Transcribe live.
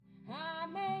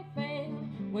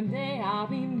One day I'll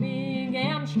be big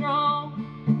and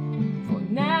strong. For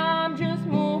now I'm just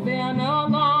moving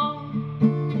along.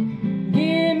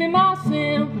 Give me my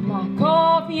simple, my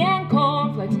coffee and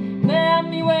cornflakes. Let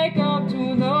me wake up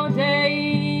to the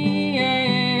day.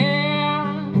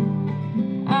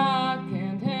 I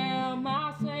can't help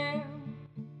myself.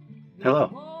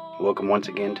 Hello, welcome once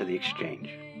again to The Exchange,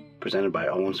 presented by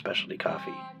Olam Specialty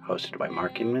Coffee, hosted by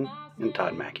Mark Inman and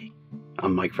Todd Mackey.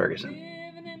 I'm Mike Ferguson.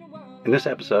 In this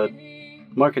episode,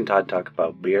 Mark and Todd talk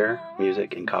about beer,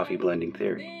 music, and coffee blending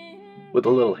theory, with a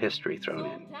little history thrown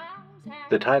in.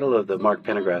 The title of the Mark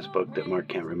Pendergrass book that Mark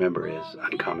can't remember is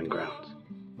Uncommon Grounds.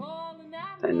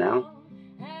 And now,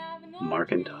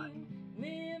 Mark and Todd.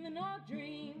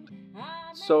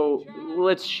 So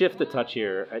let's shift a touch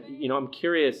here. I'm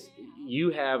curious. You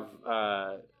have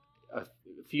a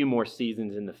few more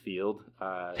seasons in the field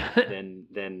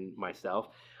than myself.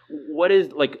 What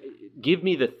is give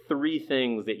me the three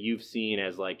things that you've seen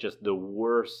as just the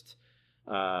worst,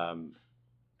 the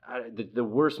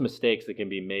worst mistakes that can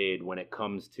be made when it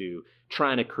comes to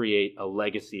trying to create a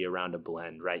legacy around a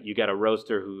blend, right? You got a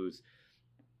roaster who's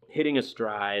hitting a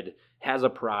stride, has a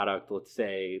product, let's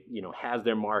say, has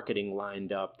their marketing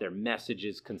lined up, their message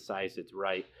is concise, it's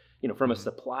right. From a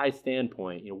supply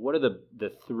standpoint, what are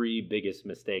the three biggest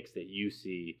mistakes that you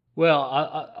see? Well,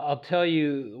 I'll tell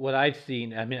you what I've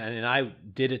seen. I mean, and I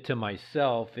did it to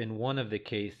myself in one of the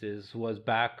cases was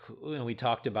back when we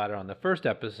talked about it on the first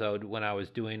episode when I was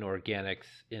doing organics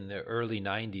in the early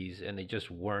 90s and they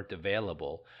just weren't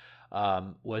available,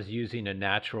 was using a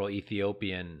natural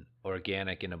Ethiopian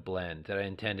organic in a blend that I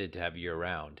intended to have year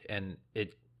round. And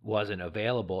it wasn't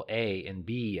available, A, and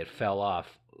B, it fell off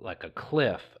like a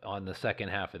cliff on the second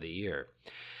half of the year.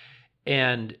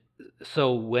 And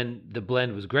so when the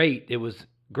blend was great, it was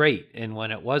great. And when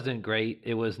it wasn't great,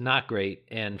 it was not great.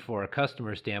 And for a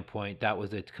customer standpoint, that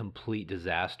was a complete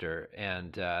disaster.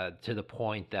 And to the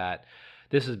point that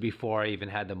this is before I even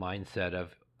had the mindset of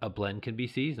a blend can be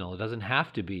seasonal. It doesn't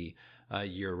have to be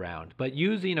year round. But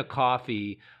using a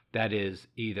coffee that is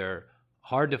either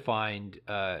hard to find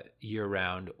year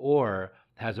round or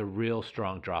has a real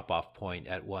strong drop-off point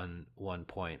at one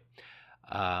point.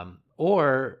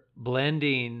 Or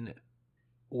blending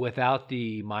without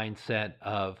the mindset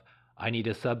of I need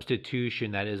a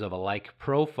substitution that is of a like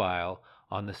profile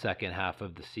on the second half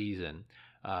of the season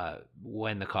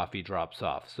when the coffee drops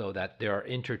off, so that there are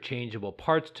interchangeable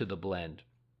parts to the blend.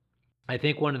 I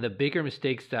think one of the bigger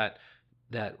mistakes that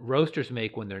roasters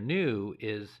make when they're new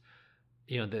is,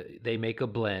 they make a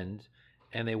blend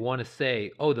and they want to say,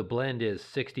 oh, the blend is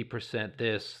 60%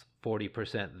 this,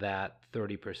 40% that,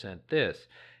 30% this.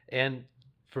 And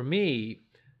for me,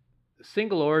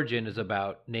 single origin is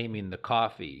about naming the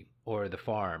coffee or the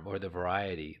farm or the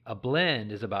variety. A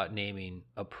blend is about naming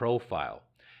a profile.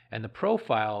 And the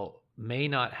profile may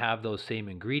not have those same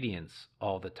ingredients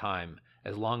all the time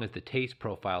as long as the taste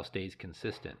profile stays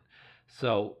consistent.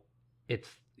 So it's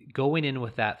going in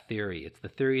with that theory. It's the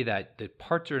theory that the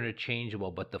parts are interchangeable,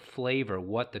 but the flavor,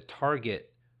 what the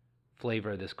target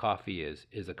flavor of this coffee is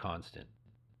a constant.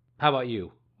 How about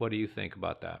you? What do you think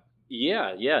about that?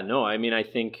 Yeah, no, I mean, I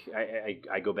think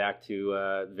I go back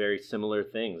to very similar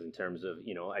things in terms of,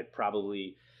 I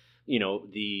probably,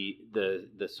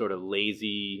 the sort of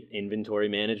lazy inventory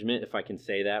management, if I can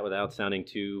say that without sounding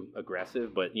too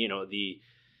aggressive, but,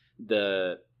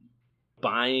 the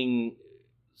buying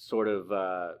sort of,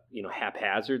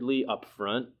 haphazardly up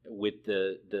front with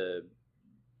the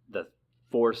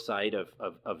foresight of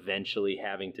eventually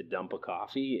having to dump a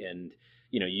coffee and,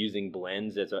 using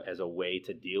blends as a way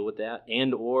to deal with that,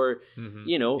 and or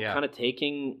kind of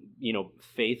taking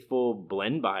faithful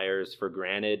blend buyers for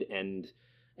granted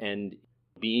and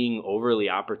being overly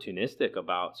opportunistic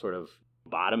about sort of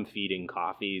bottom feeding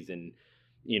coffees and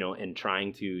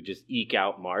trying to just eke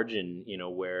out margin,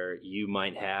 where you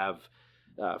might have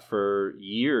for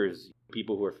years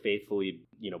people who are faithfully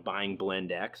buying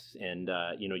blend X and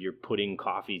you're putting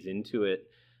coffees into it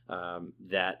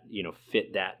that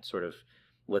fit that sort of,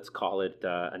 let's call it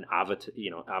an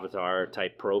avatar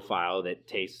type profile that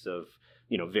tastes of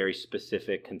very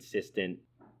specific, consistent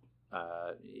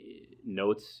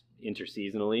notes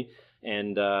interseasonally,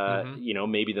 and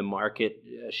maybe the market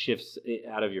shifts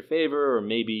out of your favor, or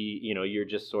maybe you're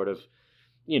just sort of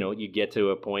you get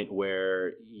to a point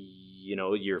where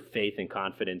your faith and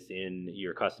confidence in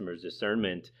your customer's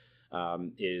discernment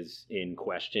is in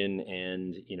question,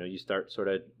 and you start sort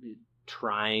of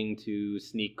trying to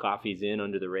sneak coffees in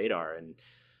under the radar, and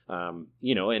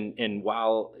and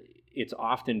while it's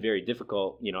often very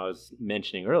difficult, I was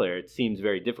mentioning earlier, it seems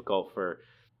very difficult for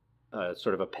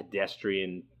sort of a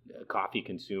pedestrian coffee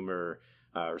consumer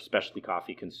or specialty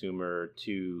coffee consumer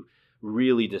to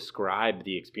really describe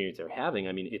the experience they're having.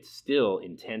 I mean, it's still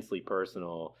intensely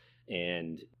personal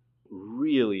and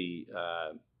really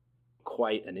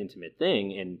quite an intimate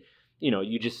thing. And,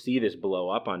 you just see this blow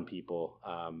up on people,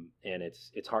 and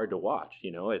it's hard to watch.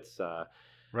 It's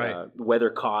right.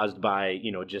 Whether caused by,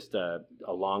 just a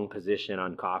long position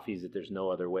on coffees that there's no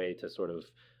other way to sort of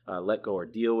let go or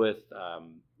deal with,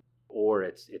 or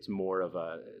it's more of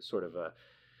a sort of a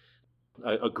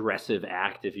aggressive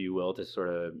act, if you will, to sort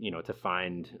of, to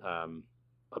find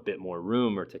a bit more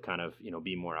room or to kind of,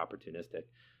 be more opportunistic.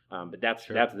 But that's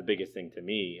the biggest thing to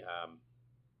me.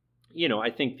 I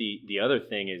think the other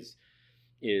thing is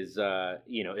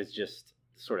just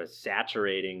sort of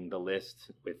saturating the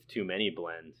list with too many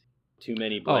blends.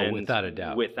 Oh, without a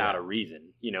doubt. Without a reason,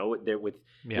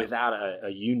 without a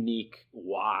unique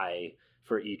why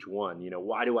for each one.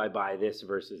 Why do I buy this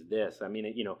versus this? I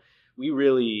mean, we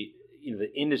really,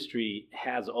 the industry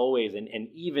has always, and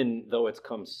even though it's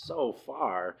come so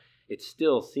far, it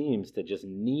still seems to just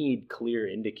need clear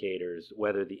indicators,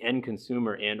 whether the end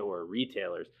consumer and or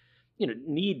retailers,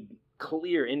 need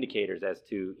clear indicators as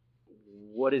to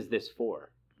what is this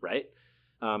for, right?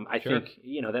 I think,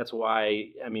 that's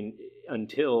why, I mean,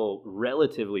 until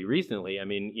relatively recently, I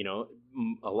mean,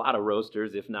 a lot of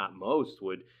roasters, if not most,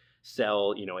 would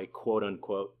sell, a quote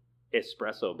unquote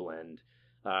espresso blend,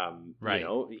 right.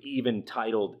 Even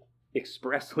titled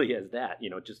expressly as that,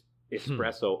 just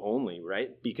espresso only,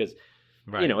 right? Because,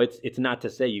 right. It's not to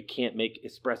say you can't make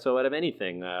espresso out of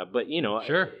anything, but,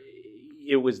 sure.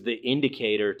 It was the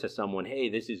indicator to someone, hey,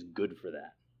 this is good for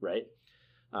that, right?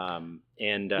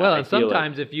 And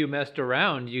sometimes if you messed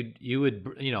around, you would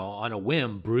on a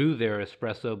whim brew their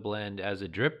espresso blend as a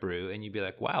drip brew, and you'd be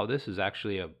like, wow, this is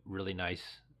actually a really nice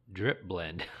drip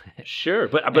blend. Sure,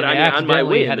 but I mean, on my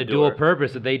way had a dual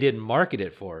purpose that they didn't market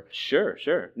it for. Sure.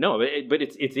 No, but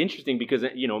it's interesting because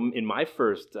in my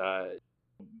first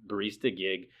barista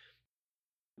gig,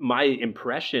 my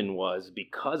impression was,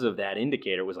 because of that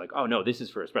indicator, was like, oh no, this is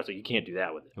for espresso. You can't do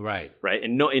that with it. Right.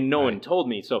 And no one told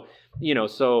me. So,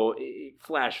 so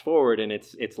flash forward, and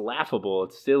it's laughable,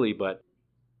 it's silly, but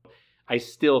I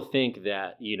still think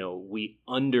that, we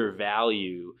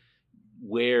undervalue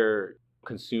where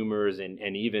consumers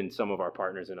and even some of our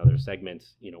partners in other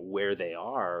segments, where they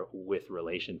are with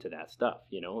relation to that stuff,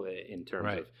 in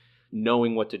terms of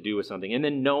knowing what to do with something, and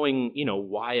then knowing,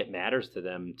 why it matters to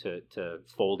them to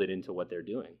fold it into what they're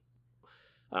doing.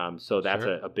 So that's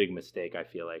a big mistake I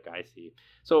feel like I see.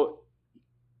 So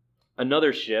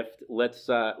another shift, let's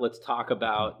talk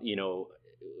about,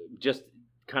 just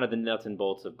kind of the nuts and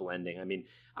bolts of blending. I mean,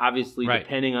 obviously,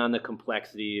 depending on the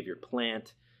complexity of your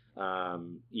plant,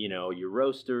 your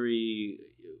roastery,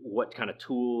 what kind of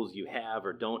tools you have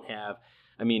or don't have.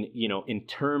 I mean, in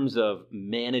terms of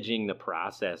managing the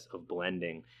process of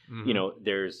blending,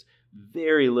 there's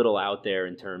very little out there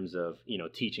in terms of,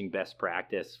 teaching best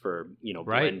practice for,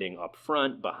 blending up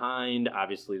front, behind.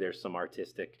 Obviously, there's some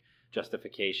artistic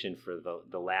justification for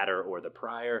the latter or the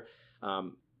prior.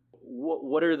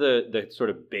 What are the sort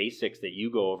of basics that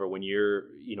you go over when you're,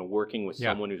 working with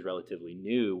someone who's relatively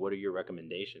new? What are your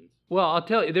recommendations? Well, I'll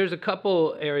tell you, there's a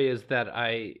couple areas that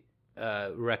I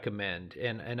recommend,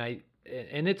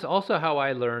 and it's also how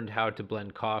I learned how to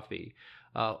blend coffee.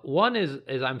 One is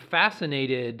I'm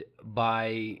fascinated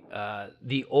by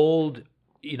the old,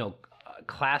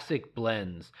 classic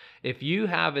blends. If you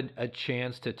have a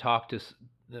chance to talk to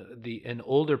an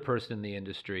older person in the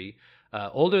industry,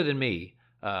 older than me,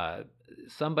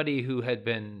 somebody who had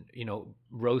been,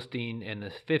 roasting in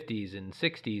the 50s and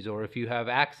 60s, or if you have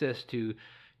access to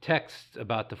texts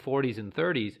about the 40s and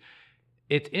 30s,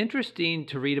 it's interesting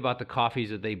to read about the coffees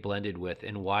that they blended with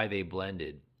and why they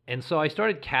blended. And so I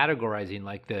started categorizing,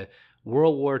 like, the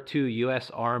World War II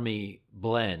U.S. Army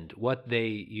blend, what they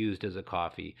used as a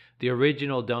coffee, the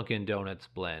original Dunkin' Donuts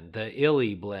blend, the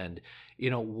Illy blend.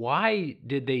 Why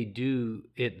did they do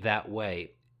it that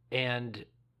way? And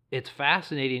it's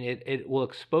fascinating. It will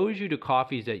expose you to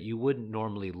coffees that you wouldn't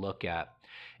normally look at.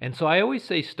 And so I always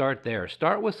say start there.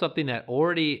 Start with something that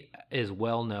already is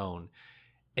well known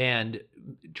and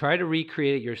try to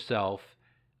recreate it yourself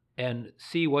and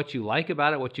see what you like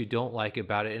about it, what you don't like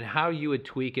about it, and how you would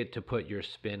tweak it to put your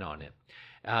spin on it.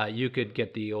 You could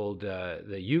get the old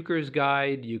the Euchre's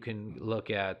Guide. You can look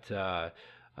at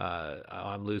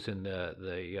I'm losing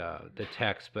the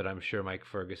text, but I'm sure Mike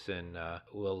Ferguson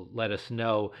will let us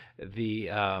know. The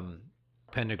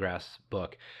Pendergrass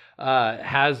book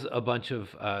has a bunch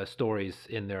of stories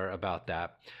in there about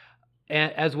that,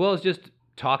 and as well as just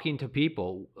talking to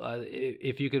people.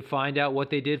 If you could find out what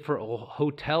they did for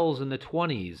hotels in the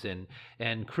 20s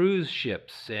and cruise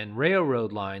ships and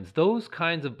railroad lines, those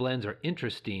kinds of blends are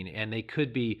interesting, and they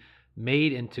could be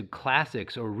made into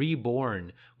classics or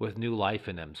reborn with new life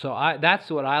in them. So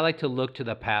that's what I like to look to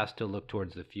the past to look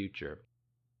towards the future.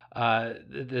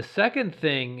 The second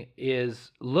thing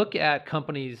is look at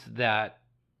companies that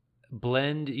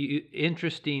blend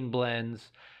interesting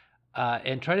blends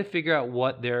and try to figure out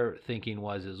what their thinking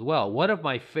was as well. One of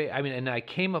my and I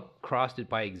came across it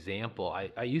by example.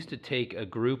 I used to take a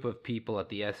group of people at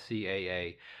the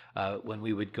SCAA when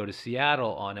we would go to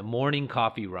Seattle on a morning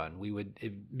coffee run. We would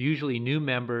usually new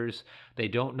members, they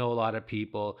don't know a lot of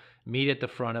people, meet at the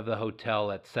front of the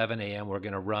hotel at 7 a.m. We're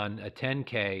going to run a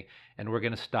 10K, and we're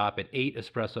going to stop at 8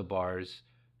 espresso bars,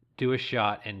 do a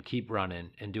shot and keep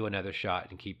running, and do another shot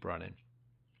and keep running.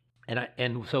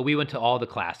 And so we went to all the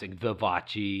classic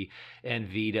Vivace and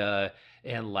Vita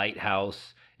and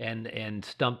Lighthouse and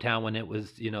Stumptown when it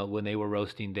was, when they were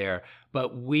roasting there.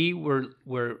 But we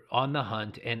were on the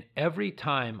hunt, and every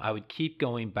time I would keep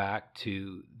going back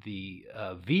to the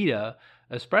Vita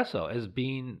espresso as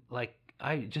being like,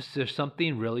 there's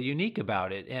something really unique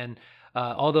about it. And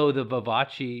although the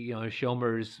Vivace,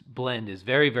 Schomer's blend is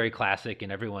very, very classic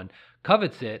and everyone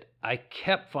covets it, I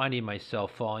kept finding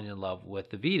myself falling in love with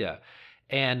the Vita.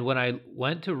 And when I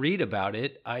went to read about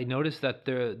it, I noticed that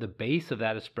the base of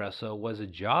that espresso was a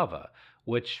Java,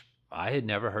 which I had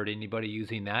never heard anybody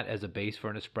using that as a base for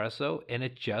an espresso, and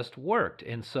it just worked.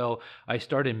 And so I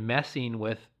started messing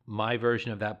with my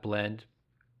version of that blend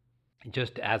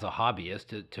just as a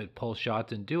hobbyist to pull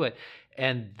shots and do it.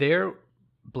 And their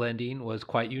blending was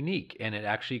quite unique, and it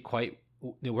actually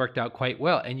it worked out quite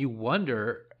well. And you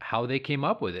wonder how they came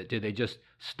up with it. Did they just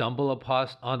stumble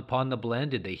upon the blend?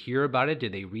 Did they hear about it?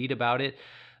 Did they read about it?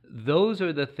 Those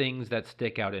are the things that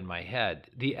stick out in my head.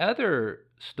 The other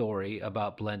story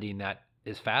about blending that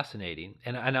is fascinating,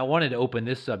 and I wanted to open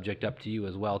this subject up to you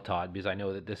as well, Todd, because I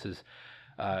know that this is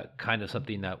kind of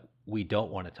something that we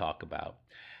don't want to talk about,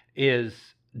 is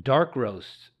dark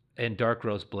roast and dark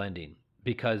roast blending.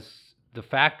 Because the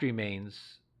fact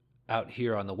remains out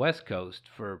here on the West Coast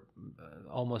for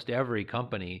almost every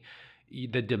company,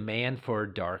 the demand for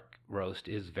dark roast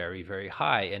is very, very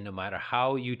high. And no matter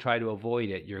how you try to avoid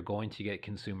it, you're going to get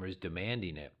consumers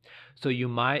demanding it. So you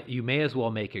may as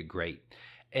well make it great.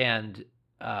 And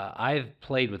I've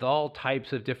played with all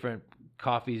types of different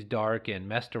coffees dark and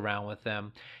messed around with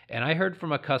them. And I heard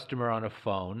from a customer on a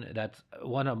phone that's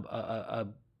one of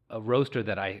a roaster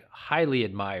that I highly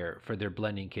admire for their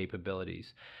blending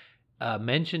capabilities,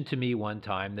 mentioned to me one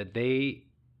time that they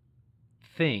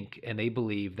think and they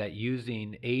believe that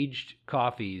using aged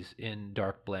coffees in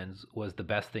dark blends was the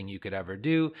best thing you could ever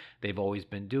do. They've always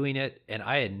been doing it, and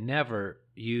I had never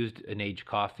used an aged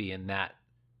coffee in that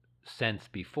sense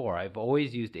before. I've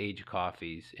always used aged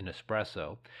coffees in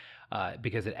espresso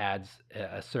because it adds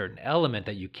a certain element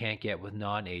that you can't get with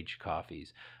non-aged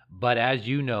coffees. But as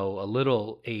you know, a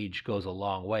little age goes a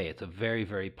long way. It's a very,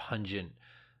 very pungent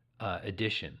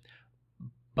addition.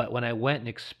 But when I went and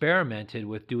experimented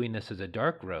with doing this as a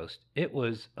dark roast, it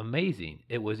was amazing.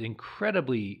 It was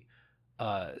incredibly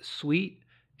sweet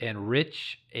and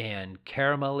rich and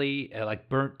caramelly, like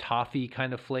burnt toffee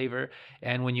kind of flavor.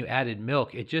 And when you added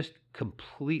milk, it just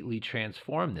completely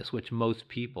transformed this, which most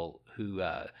people who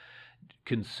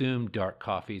consume dark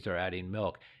coffees are adding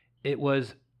milk. It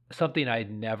was something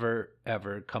I'd never,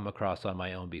 ever come across on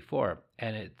my own before.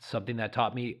 And it's something that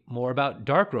taught me more about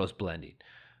dark roast blending.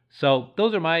 So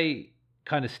those are my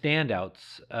kind of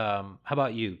standouts. How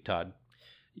about you, Todd?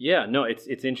 Yeah, no, it's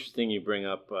interesting you bring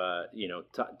up,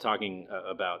 talking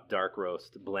about dark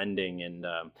roast blending, and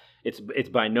it's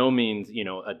by no means,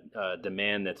 a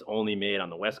demand that's only made on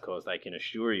the West Coast. I can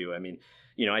assure you. I mean,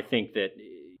 I think that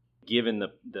given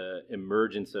the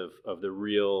emergence of the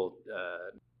real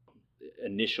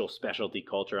initial specialty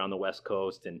culture on the West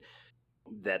Coast, and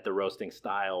that the roasting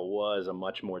style was a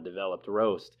much more developed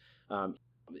roast.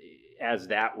 As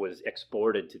that was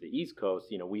exported to the East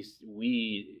Coast,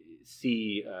 we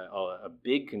see a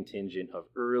big contingent of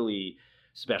early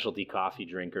specialty coffee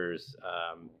drinkers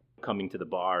coming to the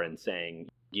bar and saying,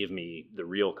 give me the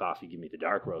real coffee, give me the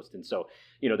dark roast. And so,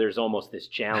 there's almost this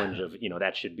challenge of,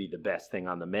 that should be the best thing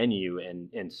on the menu.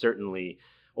 And certainly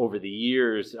over the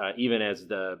years, even as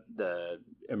the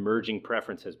emerging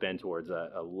preference has been towards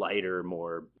a lighter,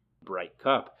 more bright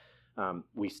cup,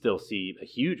 we still see a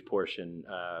huge portion,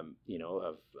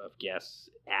 of guests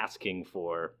asking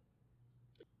for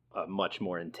a much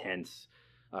more intense,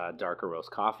 darker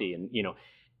roast coffee. And,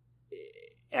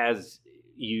 as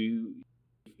you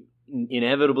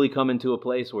inevitably come into a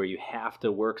place where you have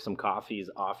to work some coffees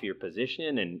off your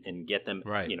position and get them,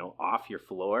 off your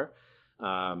floor.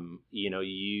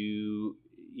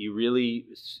 You really,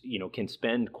 can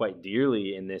spend quite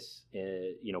dearly in this,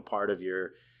 part of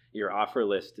your offer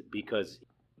list, because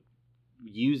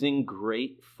using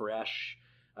great, fresh,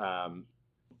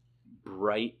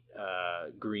 bright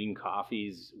green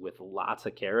coffees with lots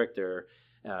of character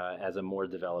as a more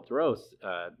developed roast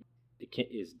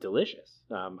is delicious.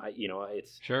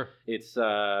 It's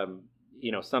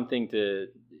something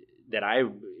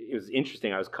it was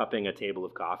interesting. I was cupping a table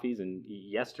of coffees, and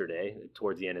yesterday,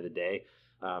 towards the end of the day,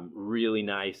 really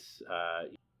nice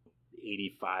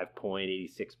 85 point,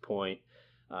 86 point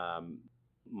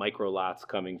micro lots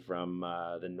coming from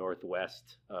the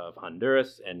northwest of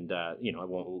Honduras. And, I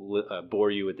won't bore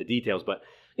you with the details, but,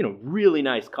 really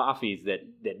nice coffees that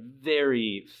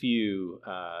very few,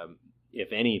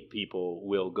 if any, people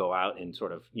will go out and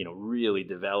sort of, really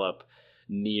develop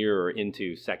near or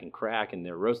into second crack in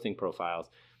their roasting profiles.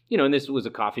 And this was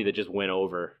a coffee that just went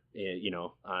over,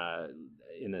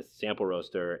 in the sample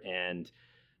roaster. And,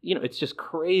 it's just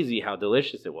crazy how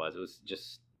delicious it was. It was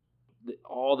just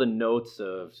all the notes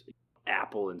of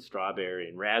apple and strawberry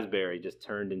and raspberry just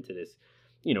turned into this,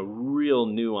 real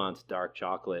nuanced dark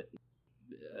chocolate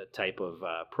type of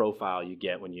profile you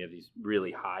get when you have these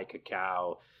really high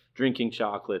cacao drinking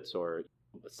chocolates or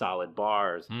solid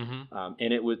bars.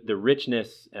 And it was the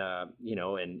richness,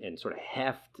 and sort of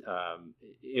heft.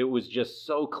 It was just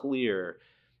so clear,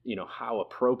 how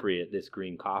appropriate this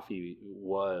green coffee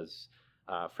was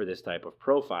for this type of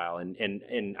profile.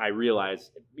 And I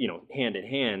realized, hand in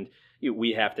hand,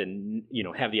 we have to,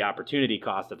 have the opportunity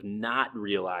cost of not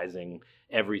realizing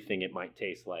everything it might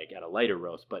taste like at a lighter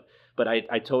roast. But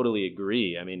I totally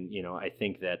agree. I mean, I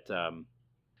think that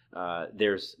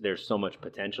there's so much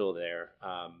potential there.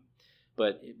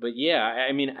 But yeah,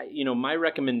 I mean, my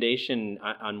recommendation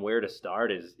on where to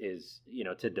start is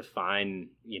to define,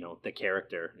 the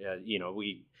character.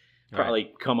 We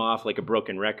probably come off like a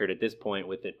broken record at this point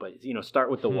with it, but start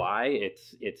with the why.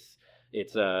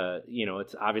 It's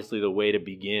obviously the way to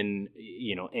begin,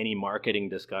 any marketing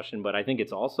discussion, but I think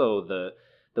it's also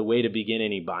the way to begin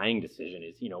any buying decision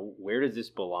is, where does this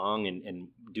belong, and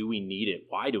do we need it?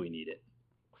 Why do we need it?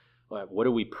 What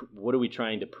are we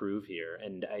trying to prove here?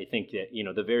 And I think that,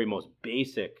 the very most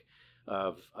basic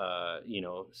of,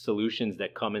 solutions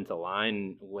that come into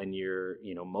line when you're,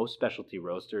 most specialty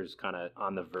roasters kind of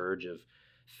on the verge of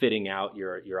fitting out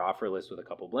your offer list with a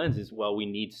couple blends is, well, we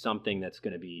need something that's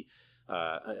going to be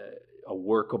a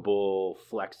workable,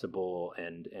 flexible,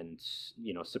 and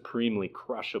supremely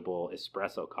crushable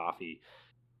espresso coffee.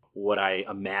 What I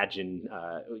imagine,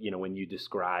 when you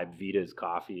describe Vita's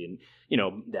coffee, and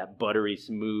that buttery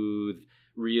smooth,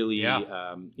 really,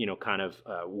 kind of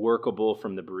workable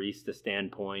from the barista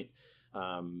standpoint.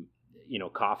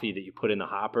 Coffee that you put in the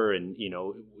hopper, and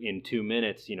in 2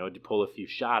 minutes, to pull a few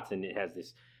shots, and it has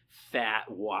this fat,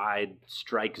 wide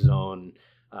strike zone.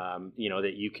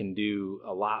 That you can do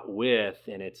a lot with,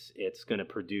 and it's going to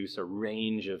produce a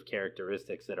range of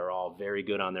characteristics that are all very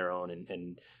good on their own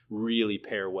and really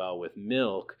pair well with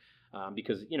milk,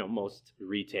 because most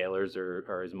retailers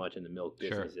are as much in the milk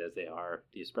business as they are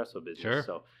the espresso business.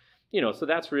 So so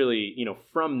that's really,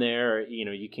 from there,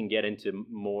 you can get into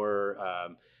more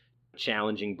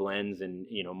challenging blends and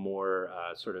more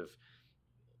sort of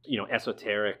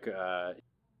esoteric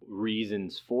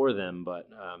reasons for them, but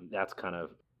that's kind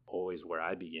of always where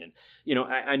I begin.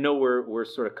 I know we're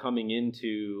sort of coming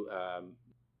into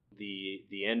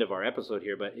the end of our episode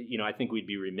here, but I think we'd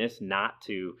be remiss not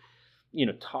to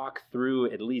talk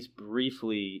through at least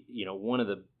briefly one of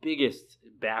the biggest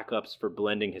backups for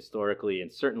blending historically,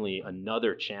 and certainly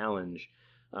another challenge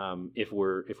if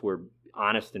we're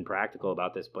honest and practical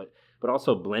about this, but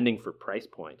also blending for price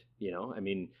point.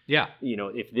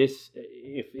 If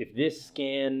this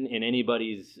scan in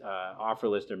anybody's offer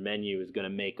list or menu is going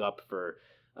to make up for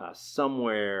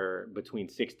somewhere between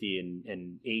 60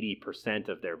 and 80%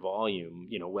 of their volume,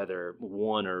 whether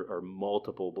one or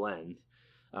multiple blends,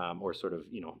 or sort of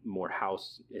more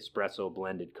house espresso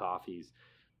blended coffees,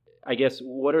 I guess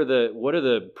what are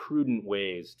the prudent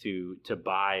ways to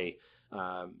buy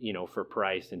for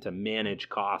price and to manage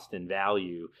cost and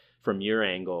value from your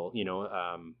angle?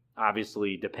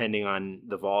 Obviously, depending on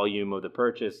the volume of the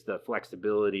purchase, the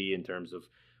flexibility in terms of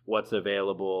what's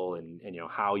available, and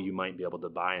how you might be able to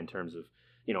buy in terms of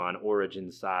on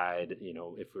origin side,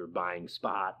 if we're buying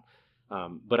spot.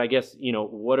 But I guess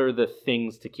what are the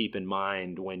things to keep in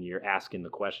mind when you're asking the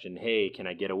question, hey, can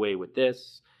I get away with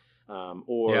this? How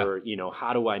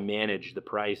do I manage the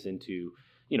price into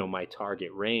my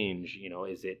target range?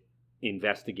 Is it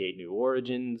investigate new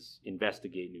origins,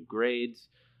 investigate new grades?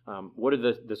 What are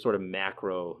the sort of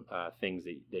macro things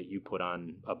that you put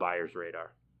on a buyer's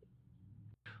radar?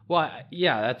 Well,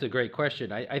 yeah, that's a great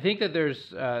question. I think that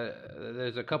there's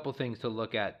a couple things to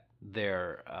look at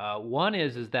there. One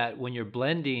is that when you're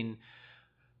blending,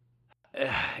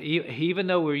 even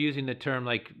though we're using the term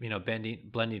like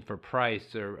blending for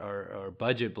price or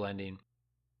budget blending,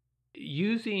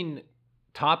 using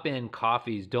top end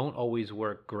coffees don't always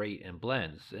work great in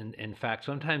blends. And in fact,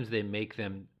 sometimes they make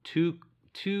them too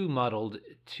muddled,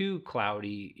 too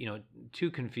cloudy,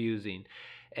 too confusing.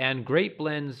 And great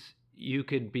blends, you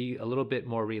could be a little bit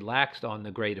more relaxed on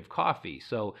the grade of coffee.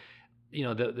 So,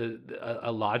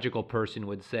 a logical person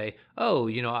would say, oh,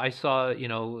 I saw,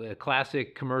 a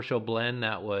classic commercial blend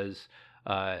that was,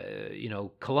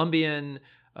 Colombian,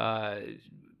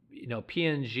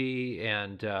 PNG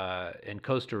and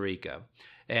Costa Rica.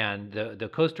 And the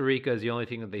Costa Rica is the only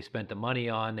thing that they spent the money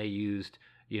on. They used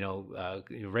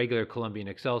regular Colombian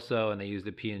Excelso, and they use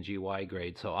the PNG Y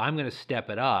grade. So I'm going to step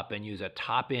it up and use a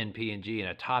top-end PNG and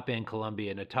a top-end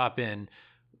Colombia and a top-end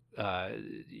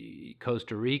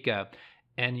Costa Rica,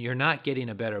 and you're not getting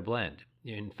a better blend.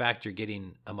 In fact, you're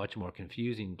getting a much more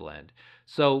confusing blend.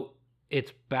 So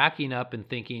it's backing up and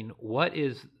thinking, what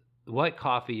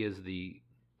coffee is the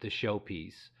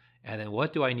showpiece, and then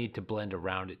what do I need to blend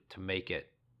around it to make it,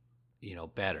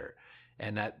 better?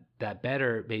 And that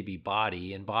better may be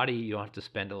body, and body, you don't have to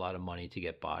spend a lot of money to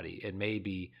get body. It may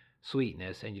be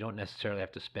sweetness, and you don't necessarily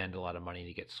have to spend a lot of money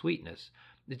to get sweetness.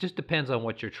 It just depends on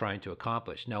what you're trying to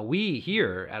accomplish. Now, we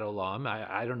here at Olam,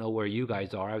 I don't know where you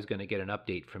guys are. I was going to get an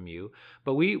update from you,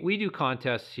 but we do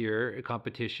contests here,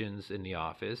 competitions in the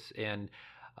office, and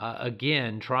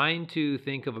again, trying to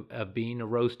think of being a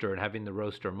roaster and having the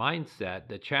roaster mindset.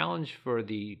 The challenge for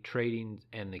the trading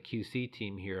and the QC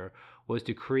team here was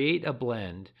to create a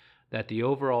blend that the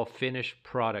overall finished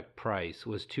product price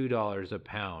was $2 a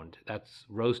pound. That's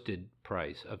roasted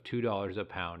price of $2 a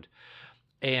pound,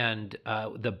 and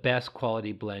the best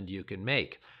quality blend you can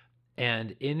make.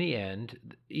 And in the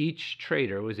end, each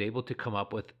trader was able to come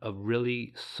up with a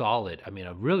really solid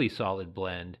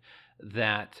blend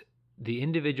that the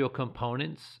individual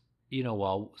components,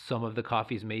 while some of the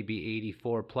coffees may be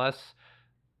 84 plus,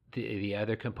 the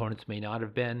other components may not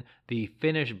have been. The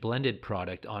finished blended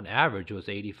product on average was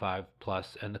 85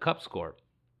 plus and the cup score.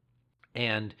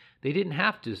 And they didn't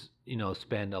have to,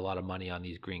 spend a lot of money on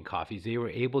these green coffees. They were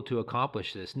able to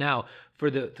accomplish this. Now, for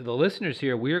the listeners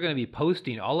here, we are going to be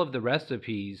posting all of the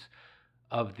recipes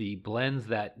of the blends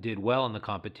that did well in the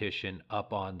competition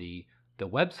up on the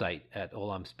website at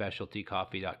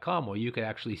olamspecialtycoffee.com, where you can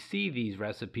actually see these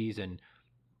recipes and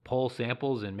pull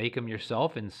samples and make them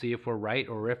yourself and see if we're right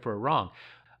or if we're wrong.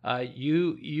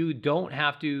 You don't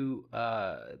have to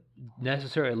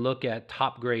necessarily look at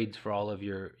top grades for all of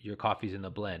your coffees in the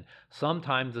blend.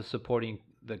 Sometimes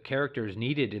the characters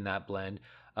needed in that blend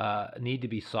need to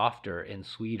be softer and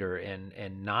sweeter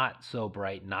and not so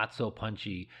bright, not so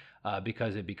punchy,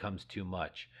 because it becomes too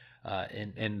much.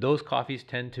 And those coffees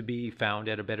tend to be found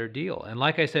at a better deal. And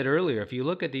like I said earlier, if you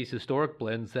look at these historic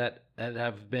blends that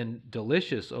have been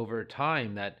delicious over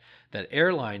time, that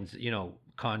airlines,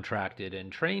 contracted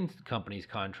and train companies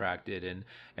contracted,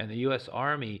 and the U.S.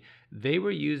 Army, they were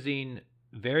using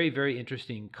very, very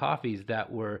interesting coffees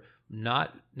that were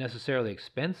not necessarily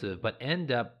expensive, but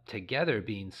end up together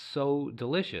being so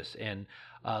delicious. And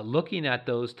looking at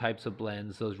those types of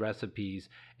blends, those recipes,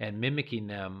 and mimicking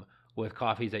them with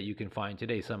coffees that you can find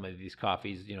today. Some of these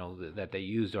coffees, that they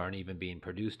used aren't even being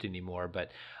produced anymore,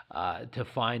 but to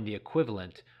find the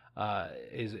equivalent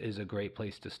is a great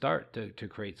place to start to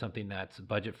create something that's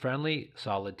budget friendly,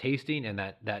 solid tasting, and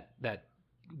that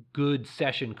good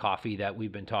session coffee that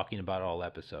we've been talking about all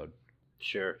episode.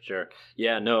 Sure.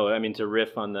 Yeah, no, I mean, to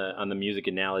riff on the music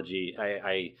analogy,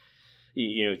 I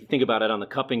you think about it on the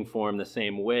cupping form the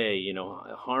same way,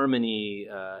 harmony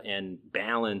and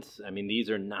balance. I mean, these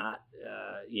are not,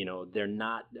 they're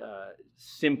not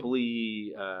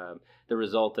simply the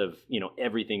result of,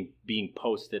 everything being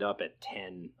posted up at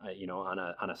 10,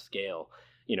 on a scale.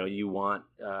 You want,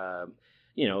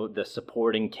 the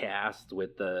supporting cast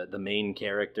with the main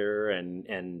character,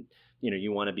 and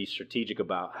you want to be strategic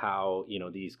about how,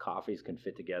 these coffees can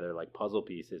fit together like puzzle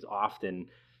pieces, often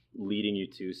leading you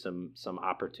to some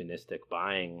opportunistic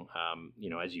buying,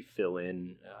 as you fill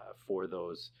in for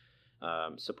those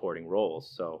supporting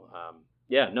roles. So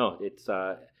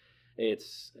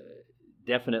it's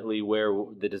definitely where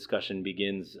the discussion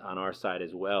begins on our side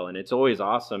as well, and it's always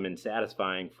awesome and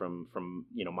satisfying from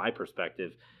my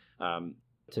perspective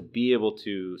to be able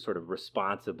to sort of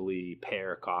responsibly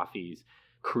pair coffees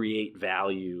create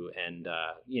value and,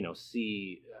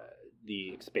 see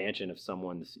the expansion of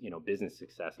someone's, business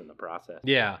success in the process.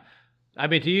 Yeah. I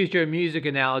mean, to use your music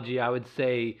analogy, I would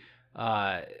say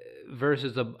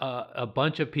versus a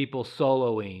bunch of people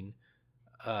soloing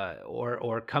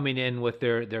or coming in with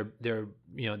their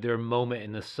moment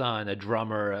in the sun, a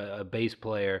drummer, a bass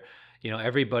player,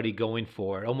 everybody going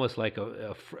for it, almost like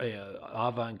a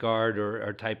avant-garde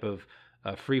or type of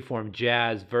freeform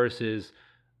jazz versus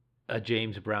a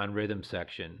James Brown rhythm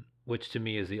section, which to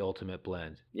me is the ultimate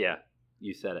blend. Yeah,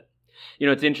 you said it.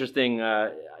 It's interesting,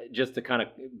 just to kind of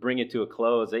bring it to a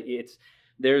close,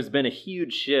 there's been a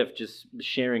huge shift, just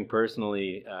sharing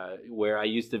personally, where I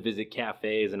used to visit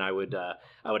cafes and I would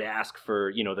ask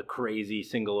for, the crazy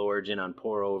single origin on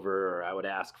pour over, or I would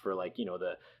ask for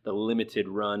the limited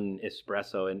run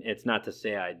espresso. And it's not to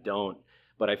say I don't,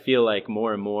 but I feel like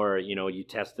more and more, you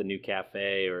test a new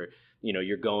cafe or,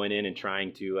 you're going in and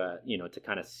trying to, to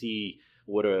kind of see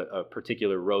what a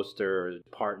particular roaster or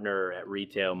partner at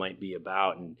retail might be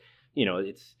about. And,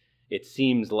 it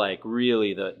seems like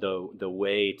really the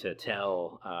way to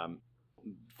tell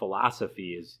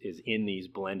philosophy is in these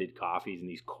blended coffees and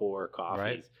these core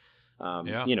coffees.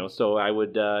 Right. So I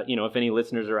would, if any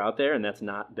listeners are out there and that's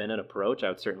not been an approach, I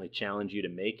would certainly challenge you to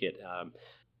make it.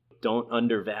 Don't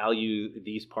undervalue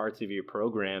these parts of your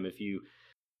program. If you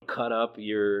cut up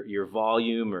your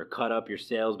volume or cut up your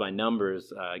sales by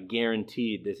numbers,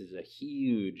 guaranteed this is a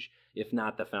huge, if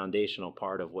not the foundational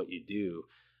part of what you do.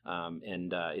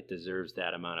 And it deserves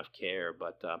that amount of care.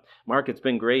 But Mark, it's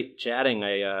been great chatting.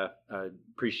 I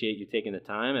appreciate you taking the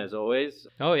time as always.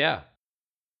 Oh yeah.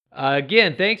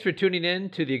 Again, thanks for tuning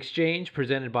in to The Exchange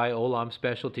presented by Olam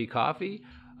Specialty Coffee.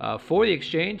 For The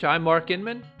Exchange, I'm Mark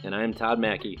Inman. And I'm Todd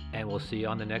Mackey. And we'll see you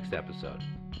on the next episode.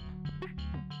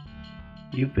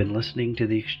 You've been listening to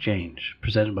The Exchange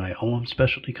presented by Olam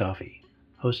Specialty Coffee,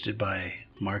 hosted by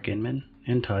Mark Inman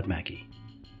and Todd Mackey,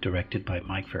 directed by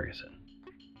Mike Ferguson.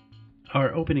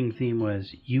 Our opening theme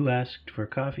was You Asked for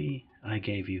Coffee, I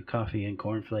Gave You Coffee and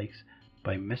Cornflakes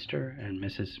by Mr. and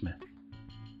Mrs. Smith.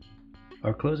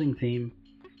 Our closing theme,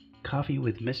 Coffee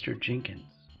with Mr. Jenkins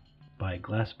by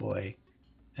Glassboy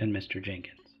and Mr.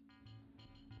 Jenkins.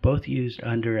 Both used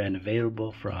under and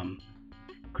available from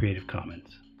Creative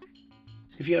Commons.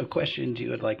 If you have questions you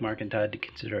would like Mark and Todd to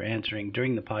consider answering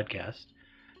during the podcast,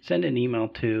 send an email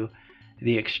to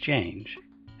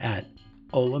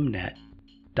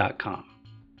theexchange@olamnet.com.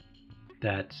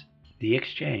 That's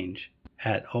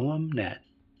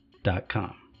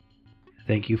theexchange@olamnet.com.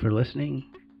 Thank you for listening,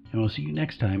 and we'll see you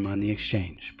next time on The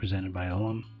Exchange, presented by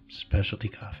Olam Specialty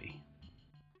Coffee.